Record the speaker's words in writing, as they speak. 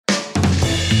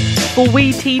For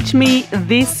We Teach Me,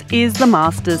 this is the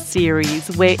Masters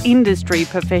series where industry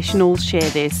professionals share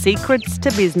their secrets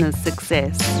to business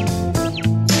success.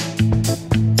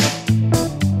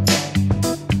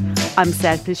 I'm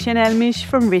Sadhya Shenalmish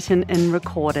from Written and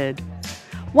Recorded.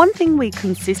 One thing we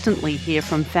consistently hear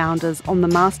from founders on the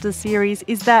Masters series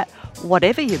is that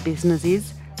whatever your business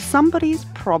is, somebody's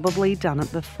probably done it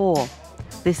before.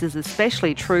 This is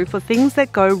especially true for things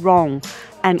that go wrong.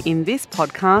 And in this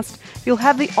podcast, you'll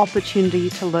have the opportunity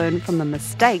to learn from the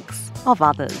mistakes of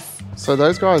others. So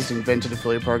those guys invented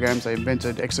affiliate programs, they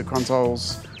invented exit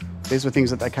consoles. These were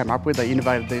things that they came up with, they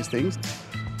innovated these things.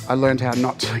 I learned how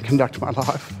not to conduct my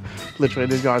life. Literally,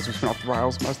 these guys just went off the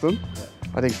rails, most of them.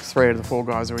 I think 3 out of the 4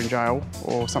 guys are in jail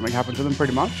or something happened to them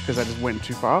pretty much because they just went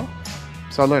too far.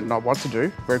 So I learned not what to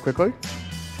do very quickly.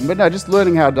 But no, just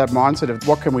learning how that mindset of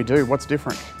what can we do, what's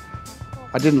different.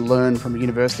 I didn't learn from a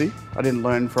university. I didn't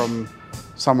learn from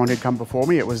someone who'd come before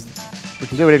me. It was, we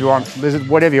can do whatever you want. There's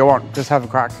whatever you want, just have a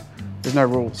crack. There's no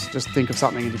rules. Just think of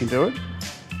something and you can do it.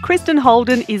 Kristen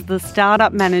Holden is the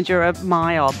startup manager at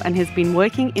MyOb and has been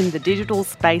working in the digital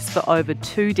space for over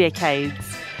 2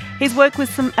 decades. He's worked with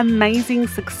some amazing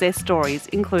success stories,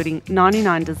 including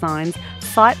 99 Designs,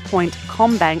 SitePoint,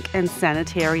 CommBank and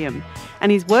Sanitarium.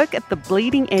 And his work at the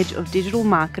bleeding edge of digital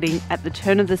marketing at the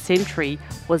turn of the century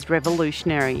was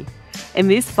revolutionary. In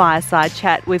this fireside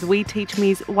chat with We Teach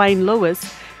Me's Wayne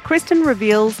Lewis, Kristen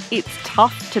reveals it's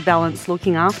tough to balance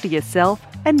looking after yourself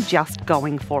and just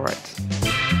going for it.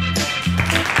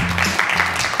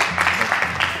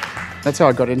 That's how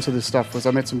I got into this stuff. Was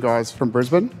I met some guys from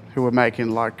Brisbane who were making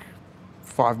like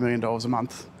 $5 million a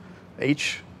month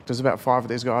each. There's about 5 of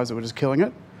these guys that were just killing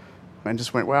it. And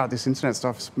just went, wow, this internet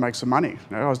stuff makes some money. You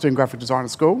know, I was doing graphic design at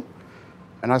school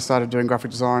and I started doing graphic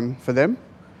design for them.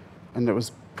 And it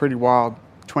was pretty wild.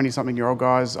 20-something-year-old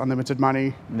guys, unlimited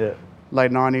money, late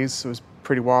 90s. It was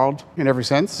pretty wild in every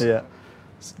sense. Yeah.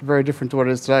 It's very different to what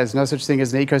it is today. There's no such thing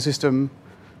as an ecosystem,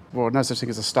 well, no such thing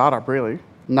as a startup, really.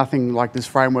 Nothing like this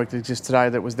framework that exists today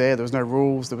that was there. There was no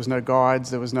rules, there was no guides,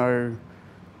 there was no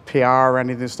PR or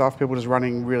any of this stuff. People just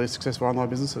running really successful online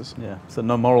businesses. Yeah, so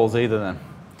no morals either then?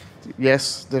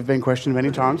 Yes, they've been questioned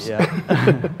many times. Yeah.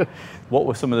 What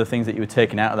were some of the things that you were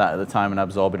taking out of that at the time and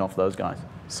absorbing off those guys?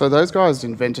 So those guys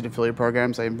invented affiliate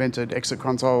programs, they invented exit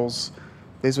consoles.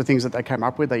 These were things that they came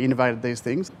up with, they innovated these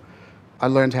things. I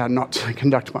learned how not to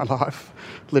conduct my life.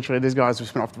 Literally, these guys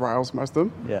just went off the rails, most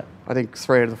of them. Yeah. I think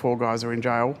 3 out of the 4 guys are in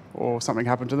jail or something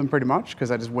happened to them pretty much because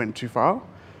they just went too far.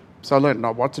 So I learned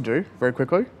not what to do very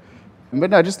quickly.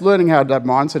 But no, just learning how that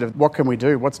mindset of what can we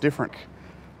do, what's different.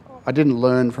 I didn't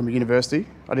learn from a university.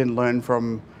 I didn't learn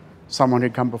from someone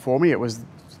who'd come before me. It was,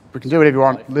 we can do whatever you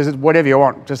want. There's whatever you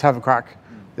want, just have a crack.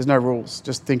 There's no rules.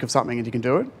 Just think of something and you can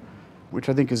do it, which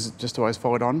I think is just always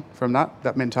followed on from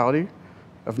that mentality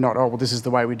of not, oh, well, this is the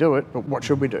way we do it, but what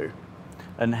should we do?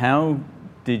 And how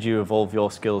did you evolve your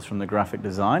skills from the graphic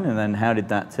design, and then how did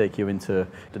that take you into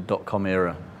the .com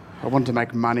era? I wanted to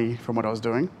make money from what I was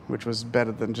doing, which was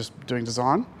better than just doing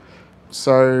design.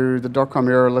 So the .com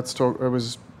era, it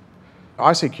was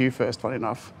ICQ first, funny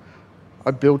enough. I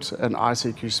built an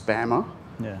ICQ spammer.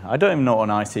 Yeah, I don't even know what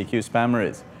an ICQ spammer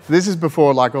is. This is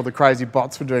before like all the crazy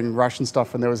bots were doing Russian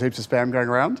stuff and there was heaps of spam going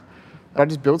around. I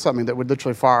just built something that would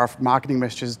literally fire off marketing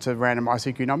messages to random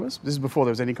ICQ numbers. This is before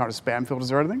there was any kind of spam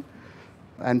filters or anything.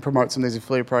 And promote some of these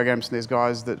affiliate programs to these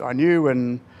guys that I knew,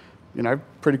 and you know,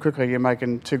 pretty quickly you're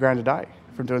making $2,000 a day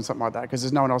from doing something like that because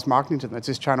there's no one else marketing to them. It's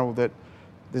this channel that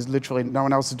there's literally no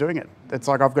one else is doing it. It's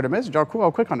like, I've got a message, oh cool,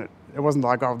 I'll click on it. It wasn't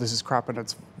like, oh, this is crap and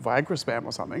it's Viagra spam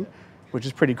or something, which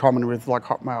is pretty common with like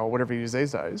Hotmail or whatever you use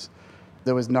these days.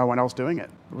 There was no one else doing it.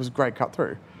 It was a great cut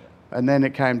through. And then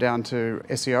it came down to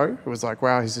SEO. It was like,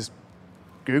 wow, here's this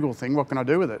Google thing, what can I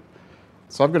do with it?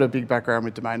 So I've got a big background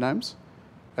with domain names.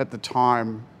 At the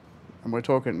time, and we're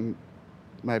talking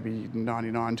maybe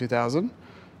 99, 2000,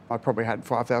 I probably had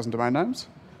 5,000 domain names.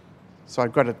 So I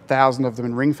got 1,000 of them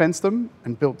and ring-fenced them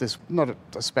and built this, not a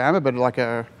spammer, but like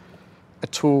a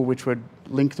tool which would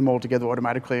link them all together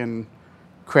automatically and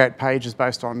create pages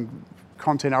based on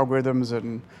content algorithms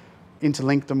and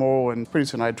interlink them all, and pretty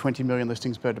soon I had 20 million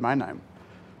listings per domain name.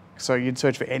 So you'd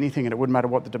search for anything and it wouldn't matter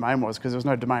what the domain was because there was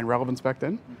no domain relevance back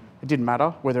then. It didn't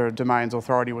matter whether a domain's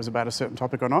authority was about a certain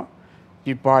topic or not.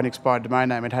 You'd buy an expired domain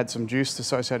name, it had some juice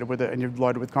associated with it, and you'd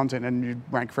load it with content and you'd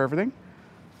rank for everything.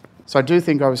 So I do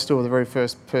think I was still the very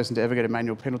first person to ever get a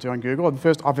manual penalty on Google. The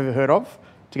first I've ever heard of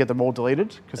to get them all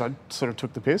deleted because I sort of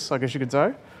took the piss, I guess you could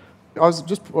say. I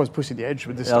was pushing the edge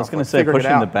with this stuff. I was going to say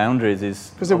pushing the boundaries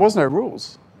is... Because there was no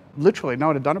rules. Literally, no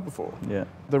one had done it before. Yeah.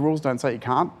 The rules don't say you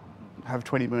can't have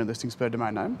 20 million listings per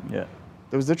domain name. Yeah.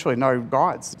 There was literally no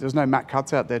guides. There was no Matt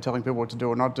Cutts out there telling people what to do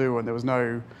or not do, and there was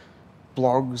no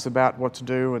blogs about what to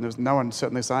do, and there was no one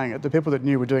certainly saying it. The people that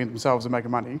knew were doing it themselves and making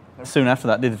money. Soon after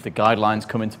that, did the guidelines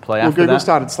come into play Well, after Google that?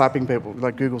 started slapping people.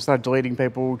 Like Google started deleting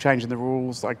people, changing the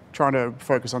rules, like trying to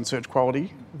focus on search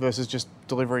quality versus just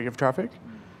delivery of traffic.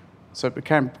 So it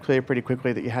became clear pretty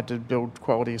quickly that you had to build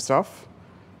quality stuff.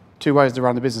 Two ways to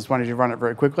run the business. One is you run it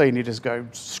very quickly and you just go,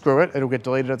 screw it, it'll get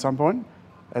deleted at some point.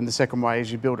 And the second way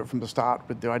is you build it from the start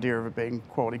with the idea of it being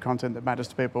quality content that matters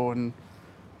to people. And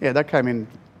yeah, that came in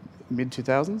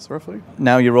mid-2000s, roughly.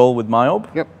 Now you're all with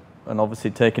MyOb. Yep. And obviously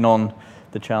taking on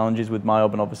the challenges with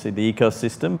MyOb and obviously the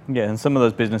ecosystem. Yeah, and some of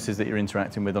those businesses that you're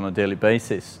interacting with on a daily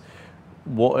basis,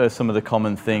 what are some of the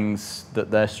common things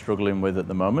that they're struggling with at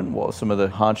the moment? What are some of the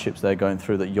hardships they're going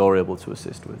through that you're able to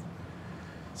assist with?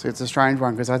 So it's a strange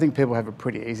one because I think people have it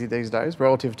pretty easy these days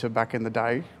relative to back in the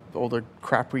day, all the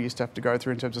crap we used to have to go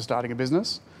through in terms of starting a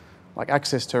business. Like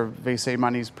access to VC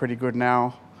money is pretty good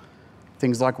now.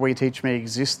 Things like We Teach Me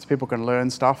exist. People can learn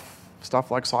stuff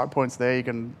like SitePoint's there. You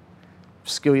can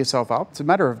skill yourself up. It's a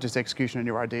matter of just execution and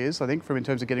your ideas, I think, from in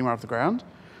terms of getting one off the ground.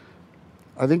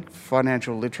 I think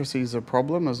financial literacy is a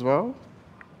problem as well.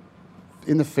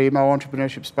 In the female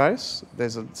entrepreneurship space,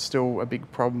 there's still a big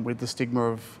problem with the stigma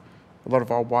of a lot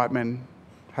of old white men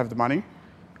have the money,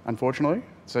 unfortunately.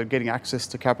 So getting access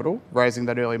to capital, raising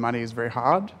that early money is very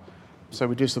hard. So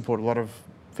we do support a lot of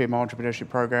female entrepreneurship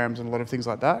programs and a lot of things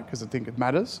like that because I think it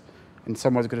matters and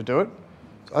someone's going to do it.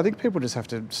 I think people just have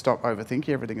to stop overthinking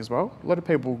everything as well. A lot of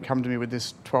people come to me with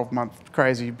this 12-month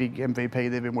crazy big MVP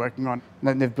they've been working on, and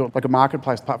then they've built like a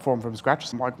marketplace platform from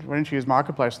scratch. I'm like, why didn't you use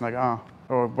Marketplace? And they go,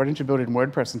 oh, or why didn't you build it in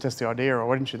WordPress and test the idea, or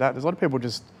why didn't you that? There's a lot of people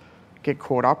just get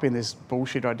caught up in this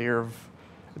bullshit idea of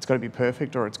it's got to be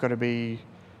perfect or it's got to be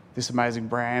this amazing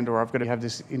brand or I've got to have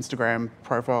this Instagram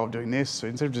profile of doing this. So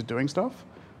instead of just doing stuff,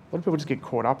 a lot of people just get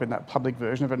caught up in that public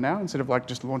version of it now instead of like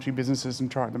just launching businesses and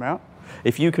trying them out.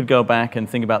 If you could go back and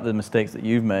think about the mistakes that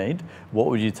you've made, what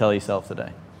would you tell yourself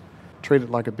today? Treat it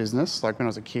like a business. Like when I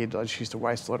was a kid, I just used to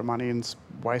waste a lot of money and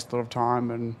waste a lot of time.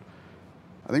 And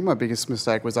I think my biggest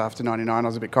mistake was after 99, I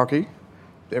was a bit cocky.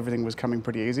 Everything was coming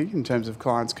pretty easy in terms of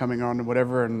clients coming on and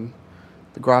whatever. And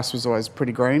the grass was always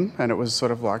pretty green and it was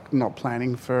sort of like not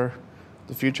planning for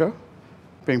the future,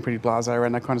 being pretty blasé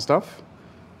around that kind of stuff.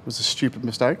 It was a stupid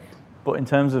mistake. But in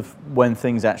terms of when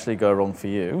things actually go wrong for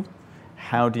you,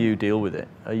 how do you deal with it?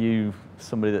 Are you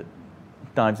somebody that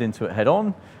dives into it head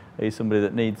on? Are you somebody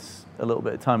that needs a little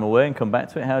bit of time away and come back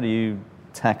to it? How do you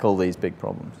tackle these big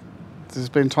problems? There's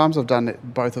been times I've done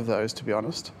both of those, to be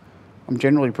honest. I'm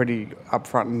generally pretty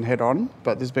upfront and head on,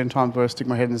 but there's been times where I stick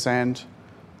my head in the sand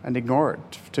and ignore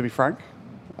it, to be frank.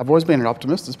 I've always been an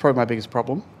optimist. It's probably my biggest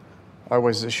problem. I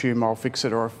always assume I'll fix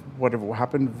it or whatever will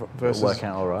happen versus, work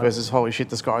out all right. versus holy shit,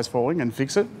 the sky's falling and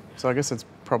fix it. So I guess that's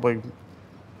probably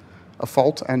a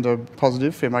fault and a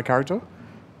positive in my character,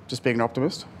 just being an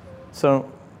optimist. So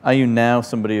are you now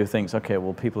somebody who thinks, okay,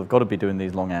 well, people have got to be doing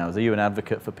these long hours? Are you an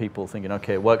advocate for people thinking,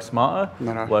 okay, work smarter,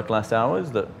 No. work less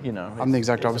hours? That, you know, I'm the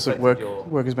exact opposite. affected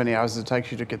Work as many hours as it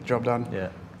takes you to get the job done. Yeah.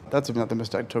 That's another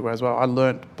mistake I took as well. I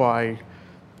learnt by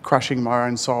crushing my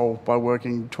own soul by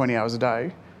working 20 hours a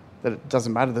day that it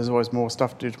doesn't matter. There's always more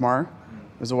stuff to do tomorrow.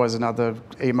 There's always another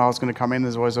email that's going to come in.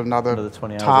 There's always another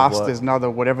 20 hours of task. work. There's another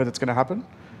whatever that's going to happen.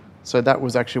 So that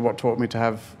was actually what taught me to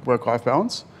have work-life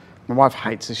balance. My wife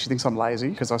hates this. She thinks I'm lazy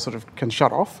because I sort of can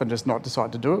shut off and just not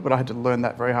decide to do it. But I had to learn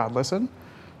that very hard lesson.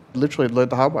 Literally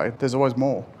learned the hard way. There's always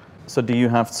more. So do you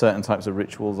have certain types of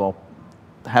rituals or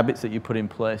habits that you put in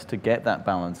place to get that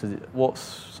balance? What's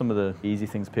some of the easy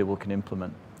things people can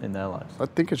implement in their lives? I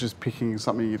think it's just picking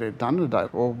something you've done in a day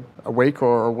or a week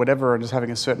or whatever and just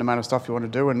having a certain amount of stuff you want to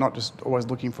do and not just always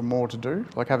looking for more to do,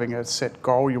 like having a set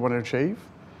goal you want to achieve.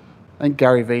 I think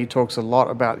Gary Vee talks a lot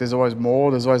about there's always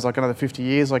more, there's always like another 50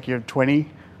 years, like you're 20.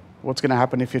 What's going to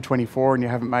happen if you're 24 and you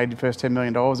haven't made your first $10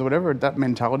 million or whatever? That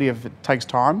mentality of it takes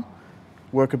time,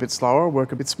 work a bit slower,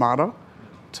 work a bit smarter.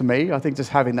 To me, I think just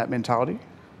having that mentality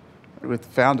with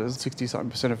founders,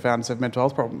 60-something% of founders have mental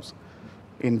health problems.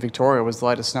 In Victoria was the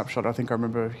latest snapshot. I think I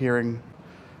remember hearing,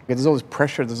 there's all this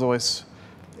pressure, there's always,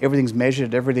 everything's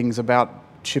measured, everything's about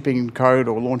shipping code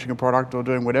or launching a product or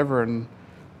doing whatever, and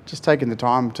just taking the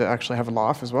time to actually have a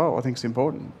life as well, I think is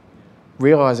important.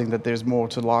 Realising that there's more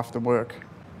to life than work.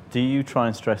 Do you try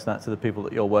and stress that to the people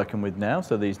that you're working with now,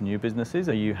 so these new businesses?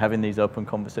 Are you having these open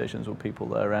conversations with people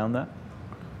that are around that?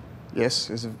 Yes,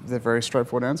 is the very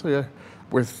straightforward answer, yeah.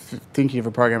 We're thinking of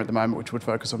a program at the moment which would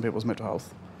focus on people's mental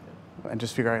health and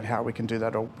just figure out how we can do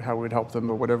that or how we'd help them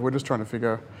or whatever. We're just trying to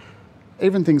figure,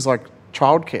 even things like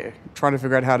childcare, trying to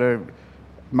figure out how to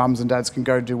mums and dads can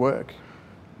go do work.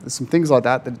 There's some things like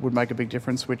that that would make a big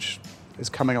difference, which is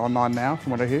coming online now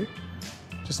from what I hear,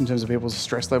 just in terms of people's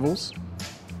stress levels.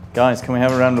 Guys, can we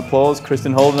have a round of applause?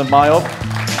 Kristen Holden of MYOB.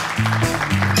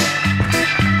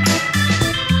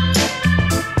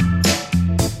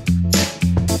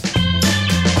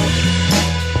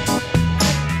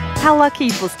 How lucky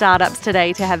for startups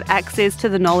today to have access to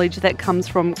the knowledge that comes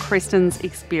from Kristen's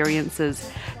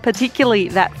experiences, particularly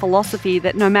that philosophy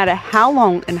that no matter how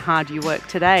long and hard you work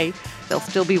today, there'll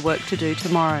still be work to do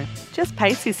tomorrow. Just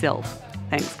pace yourself.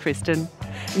 Thanks, Kristen.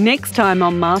 Next time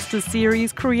on Masters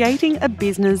Series, creating a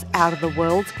business out of the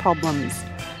world's problems.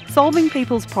 Solving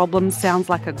people's problems sounds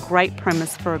like a great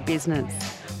premise for a business.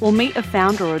 We'll meet a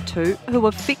founder or two who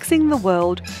are fixing the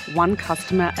world one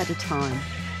customer at a time.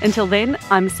 Until then,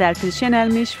 I'm Sadhya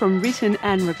Shenalmish from Written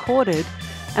and Recorded,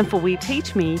 and for We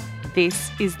Teach Me, this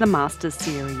is the Masters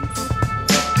Series.